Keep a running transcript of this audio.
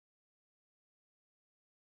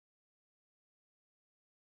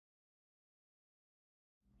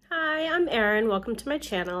Hi, I'm Erin. Welcome to my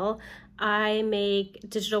channel. I make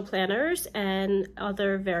digital planners and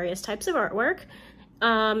other various types of artwork.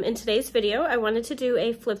 In today's video, I wanted to do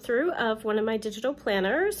a flip through of one of my digital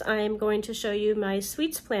planners. I'm going to show you my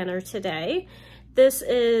sweets planner today. This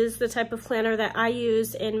is the type of planner that I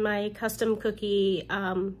use in my custom cookie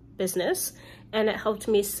business, and it helped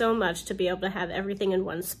me so much to be able to have everything in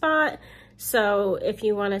one spot. So if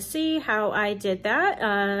you want to see how I did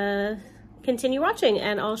that, continue watching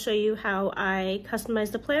and I'll show you how I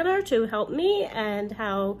customized the planner to help me and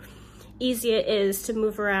how easy it is to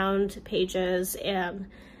move around pages and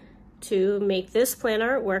to make this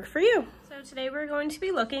planner work for you. So today we're going to be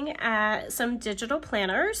looking at some digital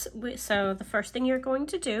planners. So the first thing you're going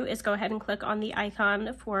to do is go ahead and click on the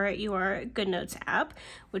icon for your Goodnotes app,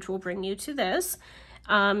 which will bring you to this.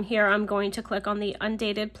 Here I'm going to click on the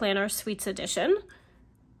Undated Planner Sweets Edition.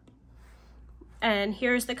 And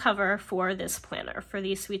here's the cover for this planner, for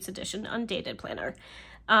the Sweets Edition Undated Planner.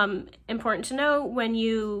 Important to know, when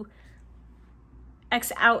you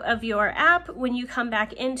X out of your app, when you come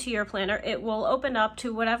back into your planner, it will open up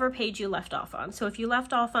to whatever page you left off on. So if you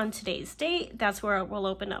left off on today's date, that's where it will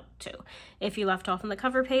open up to. If you left off on the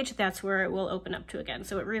cover page, that's where it will open up to again.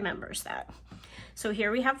 So it remembers that. So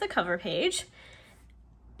here we have the cover page.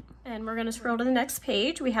 And we're going to scroll to the next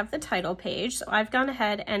page. We have the title page. So I've gone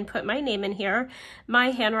ahead and put my name in here.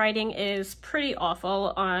 My handwriting is pretty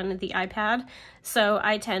awful on the iPad, so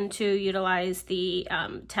I tend to utilize the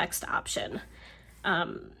text option.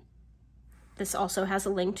 This also has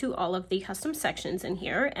a link to all of the custom sections in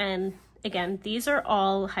here. And again, these are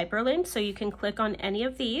all hyperlinked, so you can click on any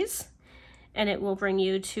of these and it will bring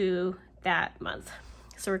you to that month.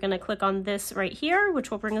 So we're going to click on this right here,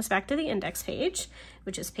 which will bring us back to the index page,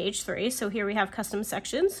 which is page 3. So here we have custom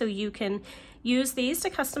sections. So you can use these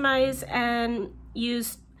to customize and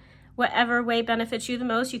use whatever way benefits you the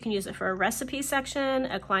most. You can use it for a recipe section,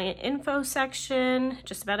 a client info section,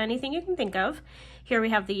 just about anything you can think of. Here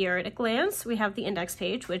we have the year at a glance. We have the index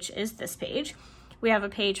page, which is this page. We have a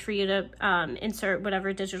page for you to insert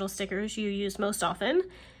whatever digital stickers you use most often.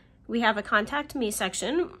 We have a contact me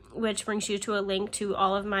section, which brings you to a link to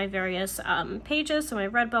all of my various pages. So my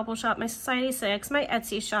Redbubble shop, my Society 6, my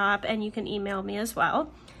Etsy shop, and you can email me as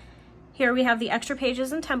well. Here we have the extra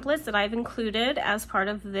pages and templates that I've included as part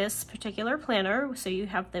of this particular planner. So you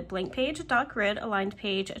have the blank page, a dot grid, aligned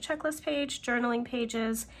page, a checklist page, journaling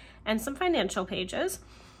pages, and some financial pages.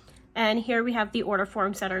 And here we have the order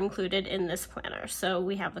forms that are included in this planner. So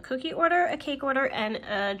we have a cookie order, a cake order, and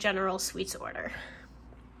a general sweets order.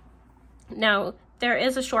 Now, there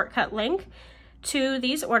is a shortcut link to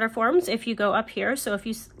these order forms if you go up here. So if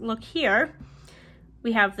you look here,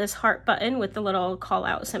 we have this heart button with the little call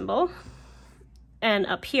out symbol. And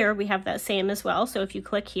up here, we have that same as well. So if you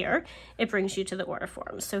click here, it brings you to the order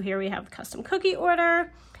forms. So here we have custom cookie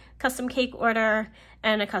order, custom cake order,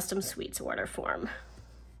 and a custom sweets order form.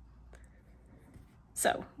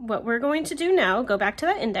 So what we're going to do now, go back to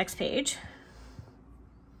that index page.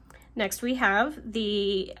 Next, we have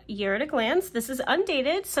the year at a glance. This is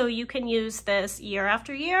undated, so you can use this year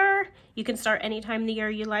after year. You can start anytime the year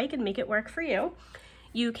you like and make it work for you.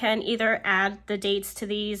 You can either add the dates to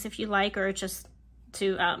these if you like, or just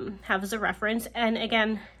to have as a reference. And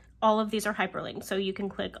again, all of these are hyperlinked, so you can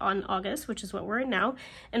click on August, which is what we're in now,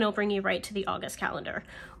 and it'll bring you right to the August calendar.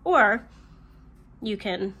 Or you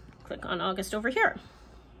can click on August over here.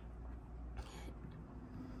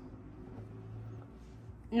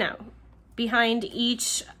 Now, behind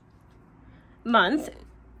each month,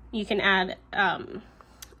 you can add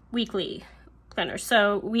weekly planners,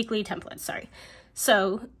 so weekly templates, sorry.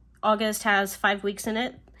 So August has 5 weeks in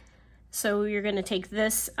it, so you're going to take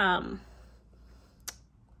this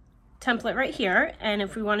template right here, and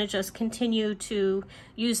if we want to just continue to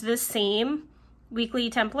use this same weekly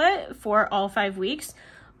template for all 5 weeks,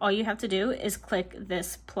 all you have to do is click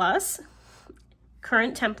this plus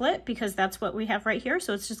current template, because that's what we have right here.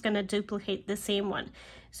 So it's just going to duplicate the same one.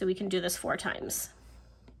 So we can do this 4 times.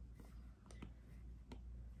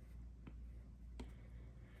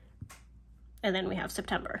 And then we have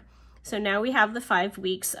September. So now we have the 5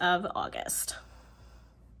 weeks of August.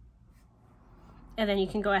 And then you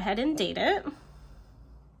can go ahead and date it.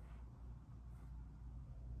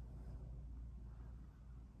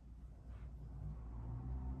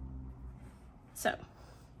 So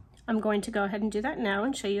I'm going to go ahead and do that now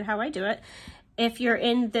and show you how I do it. If you're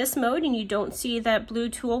in this mode and you don't see that blue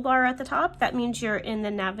toolbar at the top, that means you're in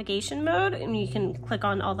the navigation mode, and you can click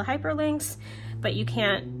on all the hyperlinks, but you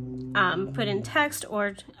can't put in text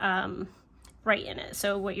or right in it.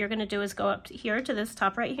 So what you're going to do is go up here to this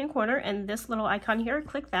top right hand corner and this little icon here,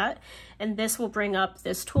 click that, and this will bring up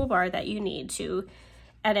this toolbar that you need to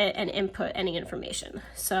edit and input any information.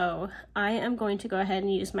 So I am going to go ahead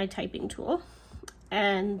and use my typing tool,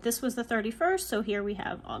 and this was the 31st, so here we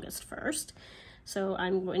have August 1st. So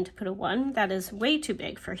I'm going to put a 1. That is way too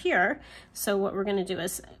big for here. So what we're going to do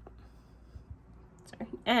is,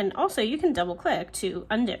 and also you can double click to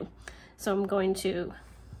undo. So I'm going to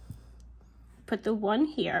put the 1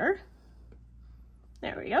 here.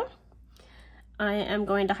 There we go. I am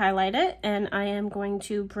going to highlight it, and I am going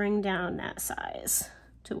to bring down that size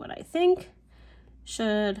to what I think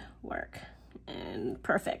should work. And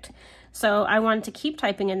perfect. So I want to keep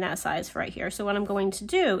typing in that size right here. So what I'm going to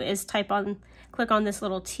do is click on this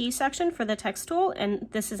little T section for the text tool, and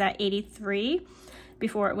this is at 83.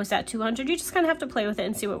 Before it was at 200. You just kind of have to play with it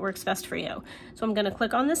and see what works best for you. So I'm going to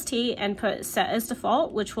click on this T and put set as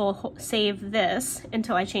default, which will save this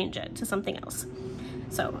until I change it to something else.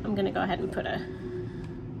 So I'm going to go ahead and put a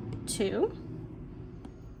 2.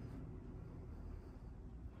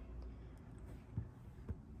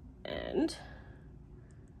 And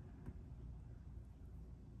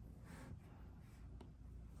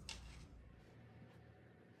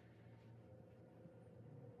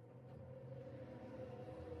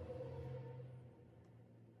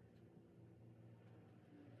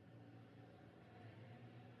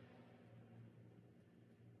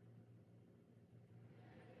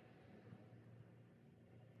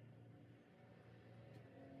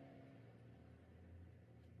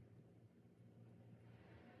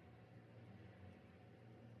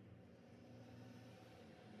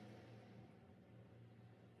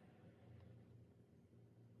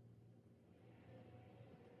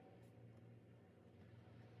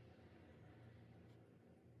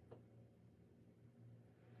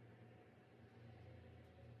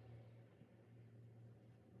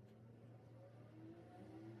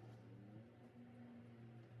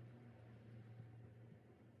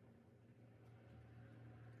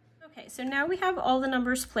okay, so now we have all the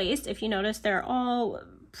numbers placed. If you notice, they're all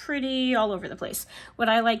pretty all over the place. What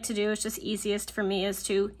I like to do is just easiest for me is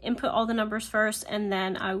to input all the numbers first, and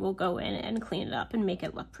then I will go in and clean it up and make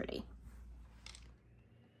it look pretty.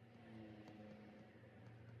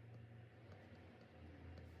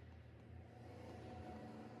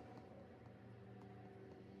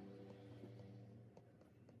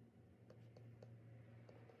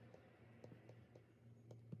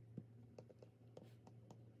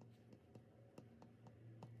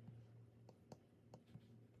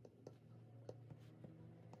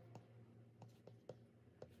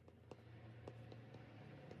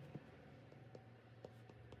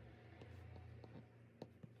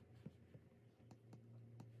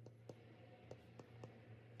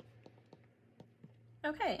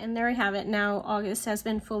 Okay, and there we have it. Now August has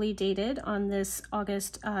been fully dated on this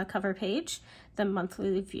August cover page, the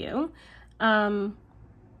monthly view.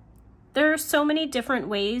 There are so many different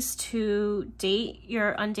ways to date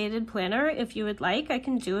your undated planner. If you would like, I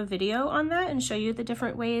can do a video on that and show you the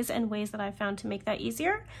different ways and ways that I found to make that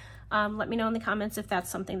easier. Let me know in the comments if that's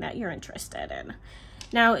something that you're interested in.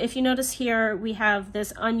 Now, if you notice here, we have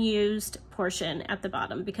this unused portion at the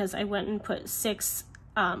bottom because I went and put 6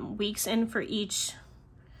 weeks in for each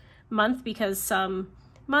month, because some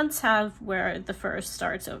months have where the 1st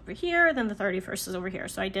starts over here, then the 31st is over here.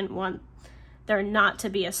 So I didn't want there not to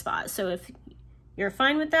be a spot. So if you're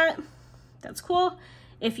fine with that, that's cool.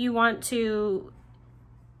 If you want to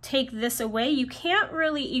take this away, you can't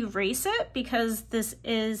really erase it because this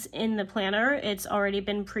is in the planner. It's already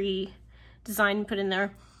been pre-designed and put in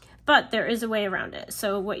there, but there is a way around it.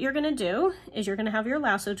 So what you're gonna do is you're gonna have your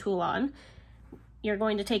lasso tool on. You're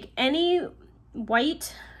going to take any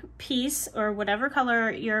white piece or whatever color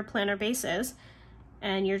your planner base is,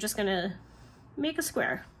 and you're just gonna make a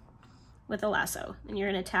square with a lasso, and you're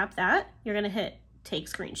gonna tap that. You're gonna hit take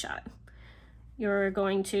screenshot. You're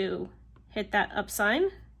going to hit that up sign,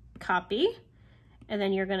 copy, and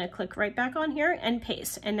then you're gonna click right back on here and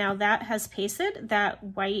paste. And now that has pasted that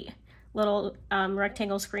white little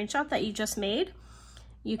rectangle screenshot that you just made.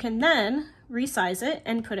 You can then resize it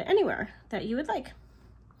and put it anywhere that you would like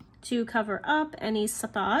to cover up any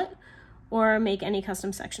spot or make any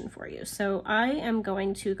custom section for you. So I am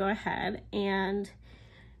going to go ahead and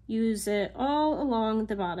use it all along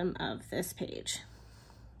the bottom of this page.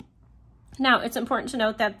 Now, it's important to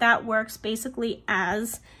note that that works basically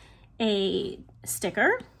as a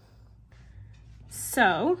sticker.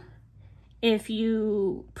 So if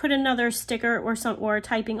you put another sticker or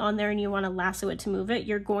typing on there and you want to lasso it to move it,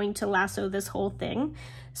 you're going to lasso this whole thing.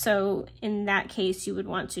 So in that case, you would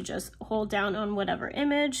want to just hold down on whatever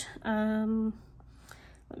image.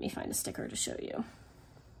 Let me find a sticker to show you.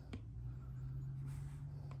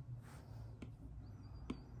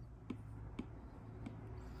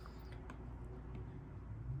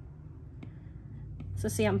 So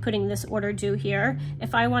see, I'm putting this order due here.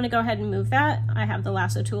 If I want to go ahead and move that, I have the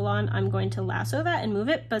lasso tool on. I'm going to lasso that and move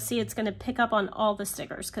it, but see, it's going to pick up on all the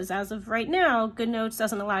stickers because as of right now, Goodnotes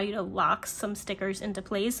doesn't allow you to lock some stickers into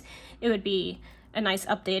place. It would be a nice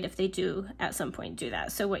update if they do at some point do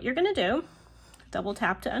that. So what you're going to do, double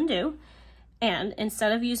tap to undo, and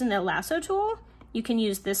instead of using the lasso tool, you can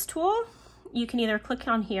use this tool. You can either click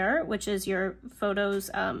on here, which is your photos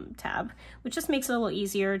tab, which just makes it a little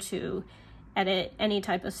easier to edit any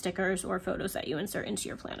type of stickers or photos that you insert into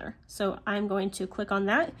your planner. So I'm going to click on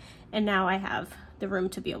that, and now I have the room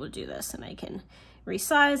to be able to do this, and I can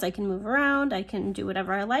resize, I can move around, I can do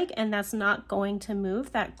whatever I like, and that's not going to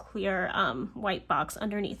move that clear white box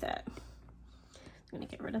underneath it. I'm gonna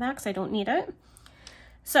get rid of that because I don't need it.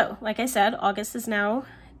 So like I said, August is now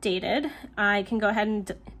dated. I can go ahead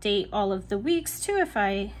and date all of the weeks too if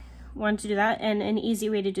I want to do that, and an easy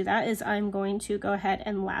way to do that is I'm going to go ahead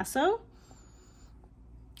and lasso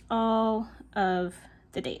all of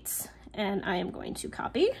the dates, and I am going to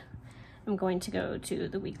copy. I'm going to go to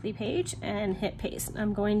the weekly page and hit paste.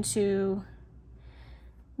 I'm going to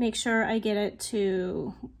make sure I get it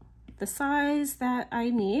to the size that I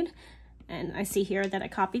need, and I see here that I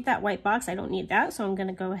copied that white box. I don't need that, so I'm going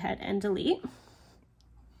to go ahead and delete. I'm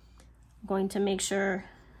going to make sure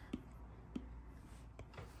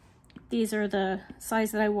these are the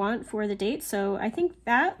size that I want for the date, so I think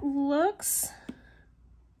that looks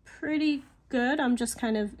pretty good. I'm just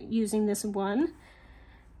kind of using this one.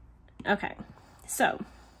 Okay, so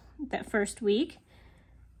that first week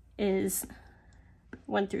is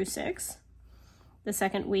 1 through 6. The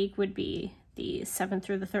second week would be the 7th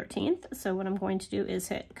through the 13th. So what I'm going to do is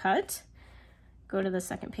hit cut, go to the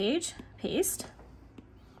second page, paste.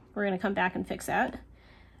 We're going to come back and fix that.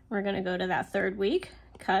 We're going to go to that third week,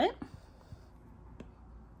 cut,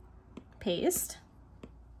 paste.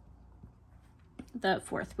 The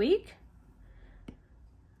fourth week,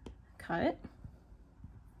 cut,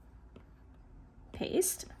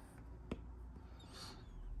 paste,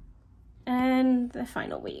 and the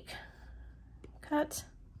final week, cut,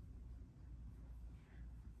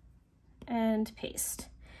 and paste.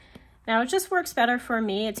 Now it just works better for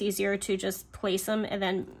me. It's easier to just place them and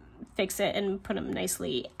then fix it and put them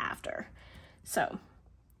nicely after. So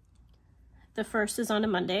the first is on a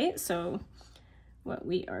Monday, so what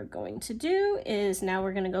we are going to do is now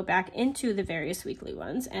we're going to go back into the various weekly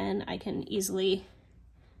ones, and I can easily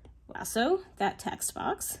lasso that text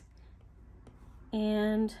box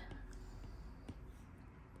and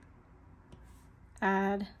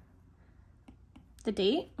add the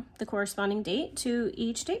date, the corresponding date to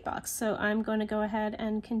each date box. So I'm going to go ahead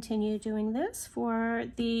and continue doing this for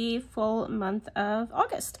the full month of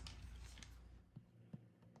August.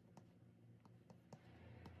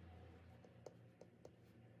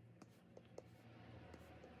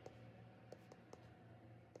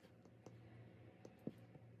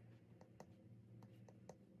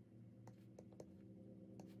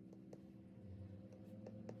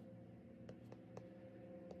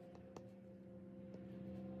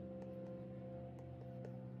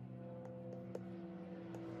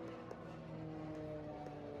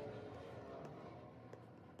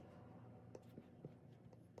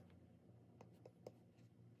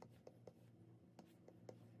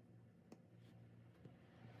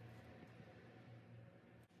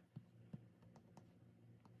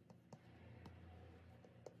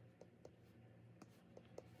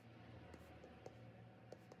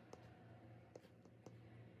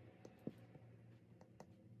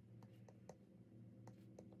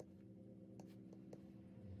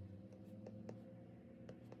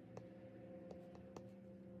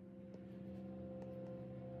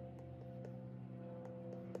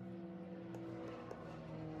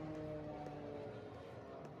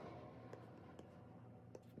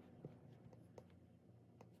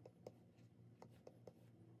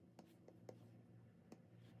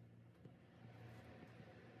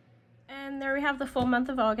 And there we have the full month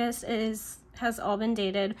of August has all been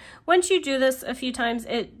dated. Once you do this a few times,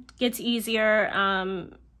 it gets easier.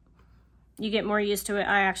 You get more used to it.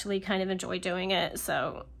 I actually kind of enjoy doing it.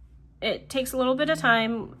 So it takes a little bit of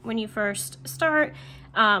time when you first start.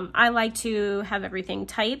 I like to have everything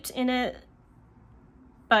typed in it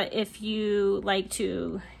but if you like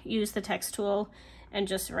to use the text tool and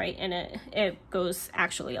just write in it, it goes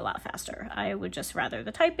actually a lot faster. I would just rather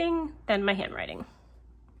the typing than my handwriting.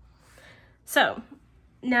 So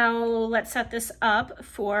now let's set this up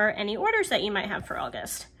for any orders that you might have for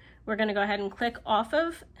August. We're going to go ahead and click off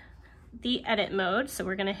of the edit mode. So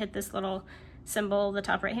we're going to hit this little symbol, the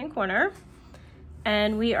top right hand corner,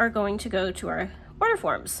 and we are going to go to our order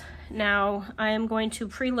forms. Now I am going to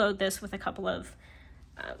preload this with a couple of,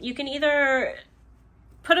 you can either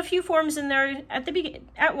put a few forms in there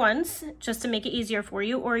at once just to make it easier for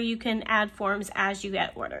you, or you can add forms as you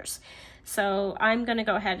get orders. So I'm going to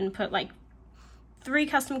go ahead and put like 3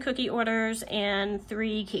 custom cookie orders and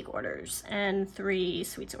 3 cake orders and 3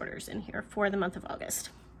 sweets orders in here for the month of August,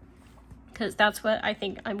 because that's what I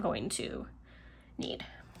think I'm going to need,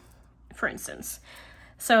 for instance.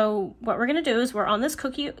 So what we're going to do is we're on this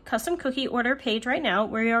custom cookie order page right now.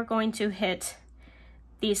 We are going to hit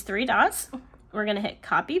these 3 dots. We're going to hit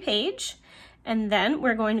copy page, and then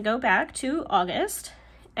we're going to go back to August.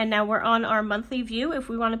 And now we're on our monthly view. If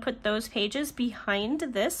we want to put those pages behind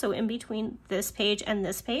this, so in between this page and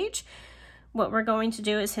this page, what we're going to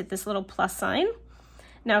do is hit this little plus sign.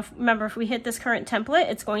 Now, remember, if we hit this current template,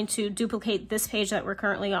 it's going to duplicate this page that we're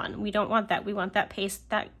currently on. We don't want that. We want that page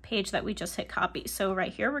that we just hit copy. So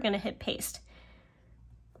right here, we're going to hit paste,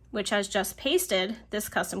 which has just pasted this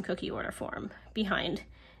custom cookie order form behind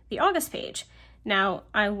the August page. Now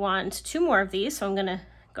I want 2 more of these, so I'm going to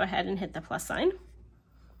go ahead and hit the plus sign.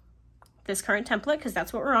 This current template, because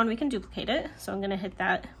that's what we're on, we can duplicate it. So I'm going to hit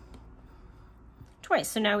that twice.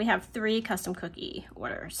 So now we have 3 custom cookie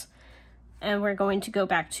orders. And we're going to go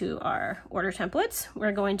back to our order templates.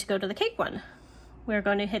 We're going to go to the cake one. We're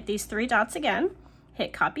going to hit these 3 dots again,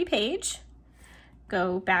 hit copy page,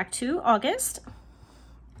 go back to August.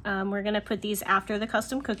 We're going to put these after the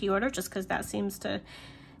custom cookie order just because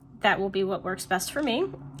that will be what works best for me.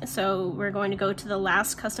 So we're going to go to the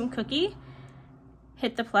last custom cookie,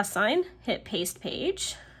 hit the plus sign, hit paste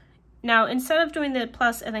page. Now, instead of doing the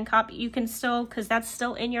plus and then copy, you can still, because that's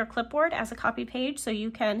still in your clipboard as a copy page, so you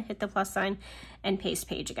can hit the plus sign and paste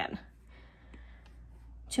page again.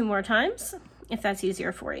 2 more times, if that's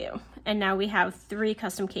easier for you. And now we have 3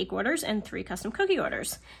 custom cake orders and 3 custom cookie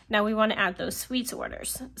orders. Now we want to add those sweets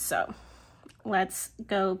orders. So let's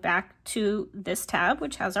go back to this tab,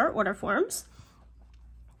 which has our order forms.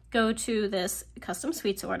 Go to this custom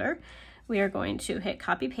sweets order. We are going to hit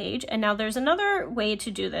copy page. And now there's another way to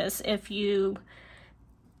do this. If you,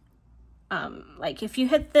 if you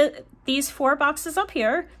hit these 4 boxes up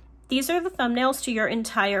here, these are the thumbnails to your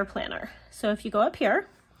entire planner. So if you go up here,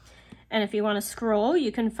 and if you want to scroll,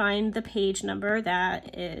 you can find the page number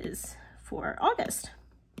that is for August,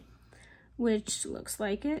 which looks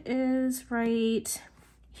like it is right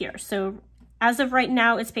here. So as of right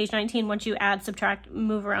now, it's page 19. Once you add, subtract,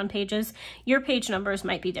 move around pages, your page numbers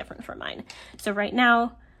might be different from mine. So right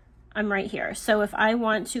now, I'm right here. So if I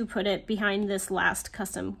want to put it behind this last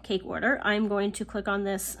custom cake order, I'm going to click on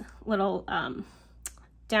this little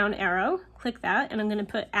down arrow, click that, and I'm going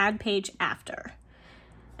to put add page after.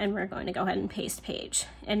 And we're going to go ahead and paste page.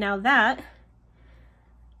 And now that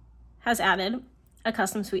has added a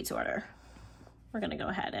custom sweets order. We're going to go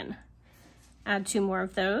ahead and add 2 more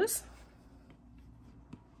of those.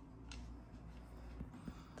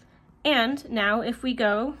 And now if we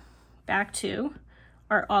go back to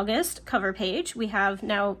our August cover page, we have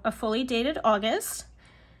now a fully dated August.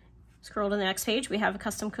 Scroll to the next page, we have a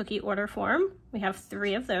custom cookie order form. We have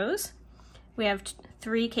 3 of those. We have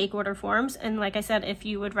 3 cake order forms. And like I said, if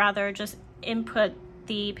you would rather just input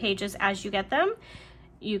the pages as you get them,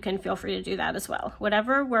 you can feel free to do that as well.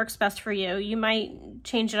 Whatever works best for you. You might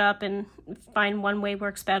change it up and find one way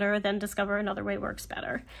works better, then discover another way works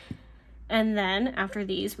better. And then after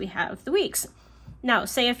these, we have the weeks. Now,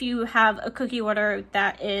 say if you have a cookie order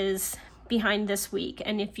that is behind this week,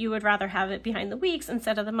 and if you would rather have it behind the weeks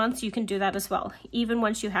instead of the months, you can do that as well, even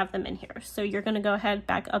once you have them in here. So you're going to go ahead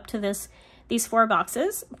back up to these 4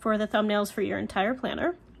 boxes for the thumbnails for your entire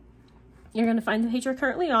planner. You're going to find the page you're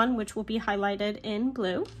currently on, which will be highlighted in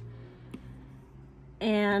blue.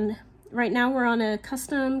 And right now we're on a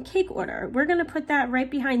custom cake order. We're going to put that right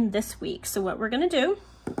behind this week. So what we're going to do,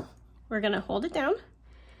 we're going to hold it down,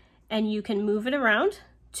 and you can move it around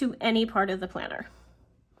to any part of the planner.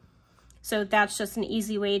 So that's just an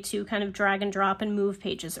easy way to kind of drag and drop and move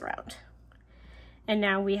pages around. And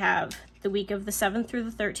now we have the week of the 7th through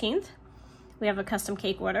the 13th. We have a custom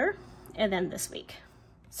cake order, and then this week.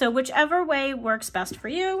 So whichever way works best for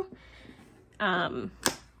you, you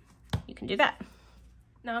can do that.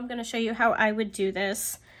 Now I'm going to show you how I would do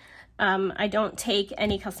this I don't take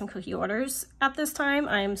any custom cookie orders at this time.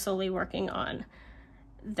 I'm solely working on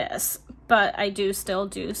this, but I do still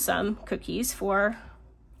do some cookies for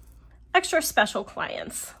extra special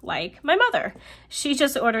clients like my mother. She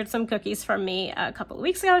just ordered some cookies from me a couple of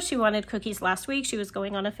weeks ago. She wanted cookies last week. She was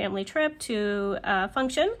going on a family trip to a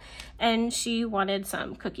function and she wanted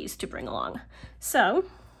some cookies to bring along. So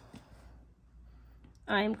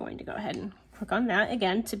I'm going to go ahead and click on that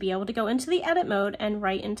again. To be able to go into the edit mode and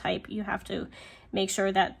write and type, you have to make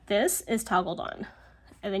sure that this is toggled on.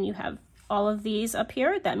 And then you have all of these up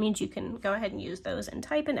here. That means you can go ahead and use those and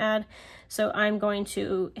type and add. So I'm going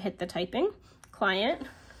to hit the typing. Client.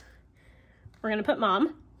 We're going to put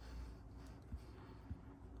mom.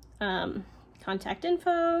 Contact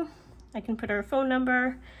info. I can put her phone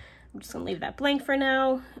number. I'm just going to leave that blank for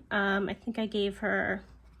now. I think I gave her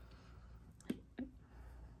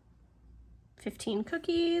 15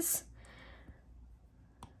 cookies.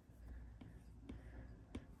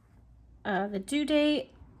 The due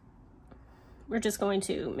date. We're just going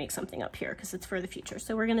to make something up here because it's for the future.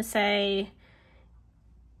 So we're going to say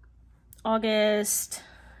August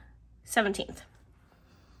 17th.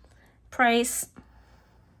 Price,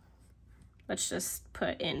 let's just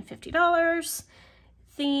put in $50.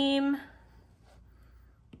 Theme,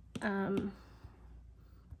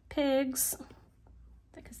 pigs,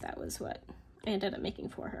 because that was what I ended up making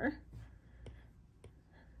for her.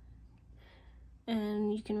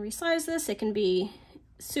 And you can resize this. It can be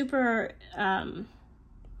super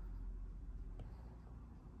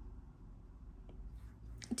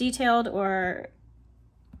detailed or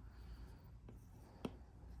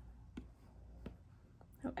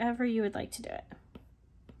however you would like to do it.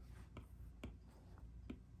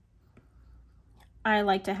 I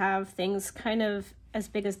like to have things kind of as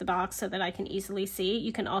big as the box so that I can easily see.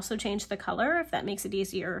 You can also change the color if that makes it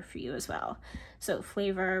easier for you as well. So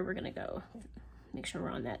flavor, we're gonna go make sure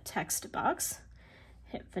we're on that text box.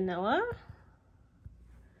 Hit vanilla.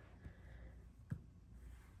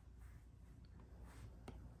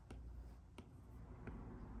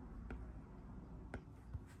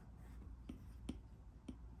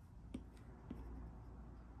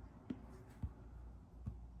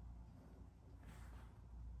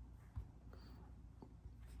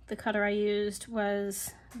 The cutter I used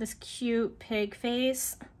was this cute pig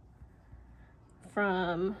face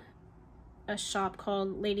from a shop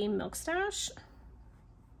called Lady Milk Stash.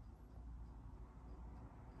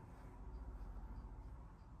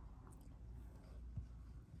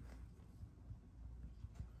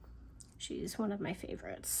 She's one of my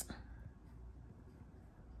favorites.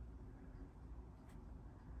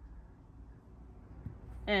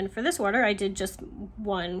 And for this order, I did just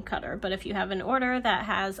one cutter, but if you have an order that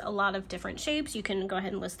has a lot of different shapes, you can go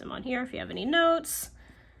ahead and list them on here if you have any notes.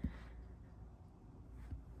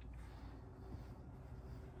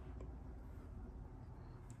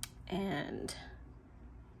 And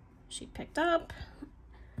she picked up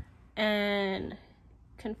and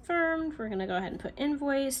confirmed. We're gonna go ahead and put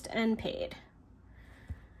invoiced and paid.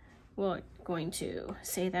 We're going to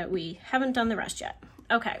say that we haven't done the rest yet.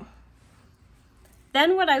 Okay.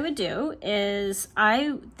 Then what I would do is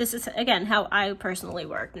this is again how I personally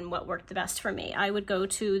worked and what worked the best for me. I would go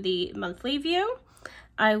to the monthly view.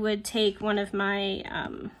 I would take one of my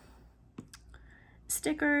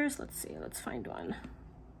stickers. Let's see, let's find one.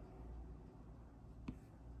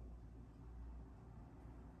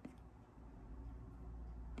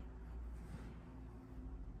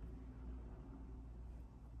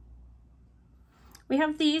 We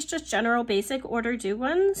have these just general basic order due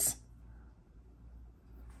ones.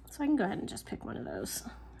 So I can go ahead and just pick one of those.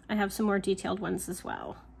 I have some more detailed ones as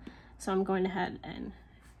well. So I'm going ahead and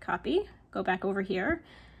copy, go back over here.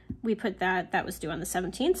 We put that was due on the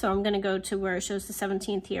 17th. So I'm going to go to where it shows the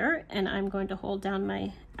 17th here, and I'm going to hold down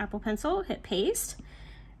my Apple Pencil, hit paste,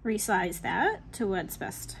 resize that to what's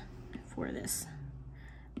best for this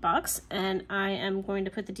box. And I am going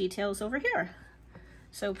to put the details over here.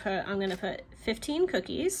 So I'm going to put 15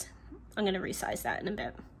 cookies. I'm going to resize that in a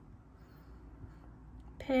bit.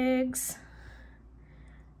 Pigs,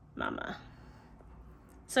 mama.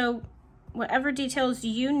 So whatever details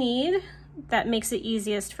you need, that makes it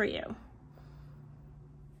easiest for you.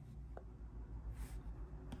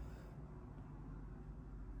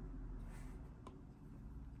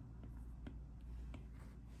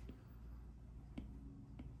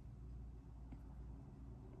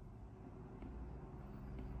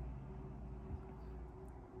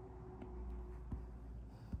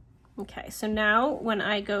 Okay, so now when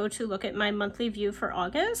I go to look at my monthly view for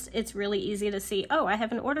August, it's really easy to see, oh, I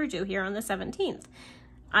have an order due here on the 17th.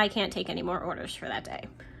 I can't take any more orders for that day.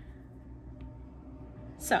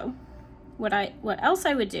 So What else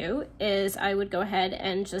I would do is I would go ahead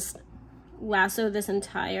and just lasso this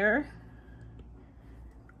entire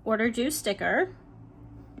order due sticker,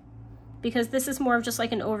 because this is more of just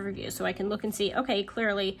like an overview, so I can look and see, okay,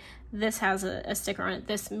 clearly this has a sticker on it.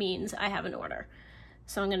 This means I have an order.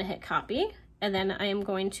 So I'm going to hit copy, and then I am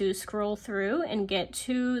going to scroll through and get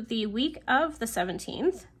to the week of the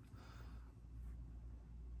 17th.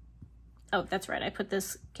 Oh, that's right, I put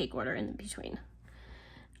this cake order in between.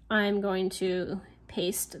 I'm going to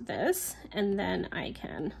paste this, and then I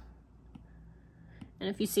can, and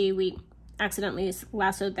if you see, we accidentally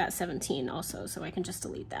lassoed that 17 also, so I can just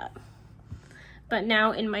delete that. But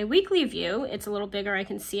now in my weekly view, it's a little bigger, I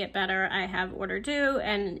can see it better. I have order due,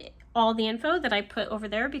 and all the info that I put over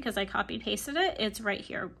there because I copied pasted it, it's right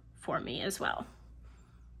here for me as well.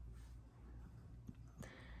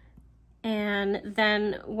 And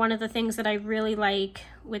then one of the things that I really like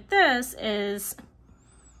with this is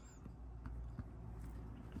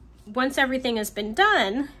once everything has been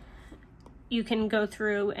done, you can go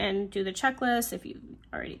through and do the checklist if you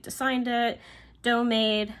already designed it, dough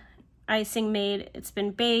made, icing made, it's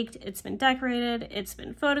been baked, it's been decorated, it's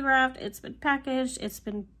been photographed, it's been packaged, it's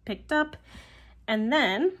been picked up. And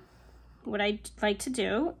then what I'd like to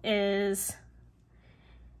do is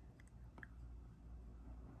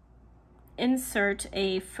insert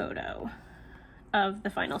a photo of the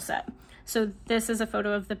final set. So this is a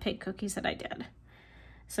photo of the pig cookies that I did.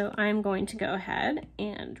 So I'm going to go ahead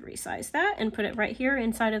and resize that and put it right here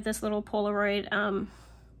inside of this little Polaroid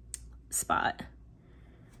spot.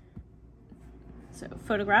 So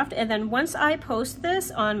photographed, and then once I post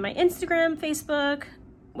this on my Instagram, Facebook,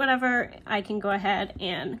 whatever, I can go ahead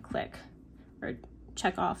and click or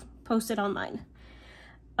check off, post it online.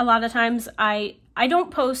 A lot of times I don't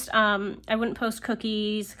post, I wouldn't post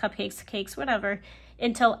cookies, cupcakes, cakes, whatever,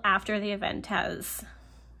 until after the event has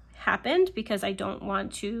happened, because I don't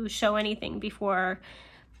want to show anything before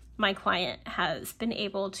my client has been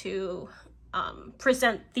able to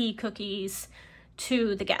present the cookies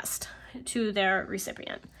to the guest, to their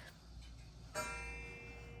recipient.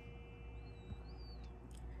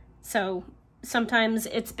 So sometimes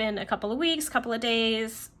it's been a couple of weeks, couple of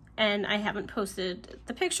days, and I haven't posted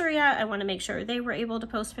the picture yet. I want to make sure they were able to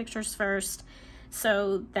post pictures first.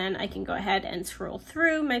 So then I can go ahead and scroll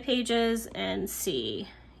through my pages and see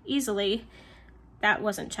easily that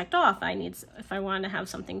wasn't checked off. If I want to have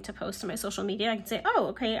something to post to my social media, I can say, oh,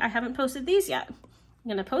 okay, I haven't posted these yet. I'm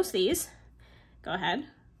going to post these. Go ahead,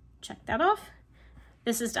 check that off.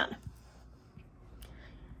 This is done.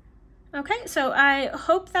 Okay, so I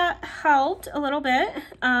hope that helped a little bit.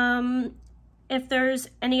 If there's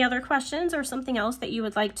any other questions or something else that you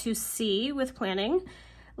would like to see with planning,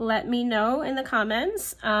 let me know in the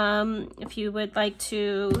comments. If you would like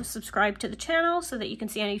to subscribe to the channel so that you can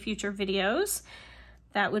see any future videos,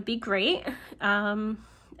 that would be great. And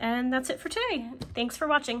that's it for today. Thanks for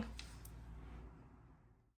watching.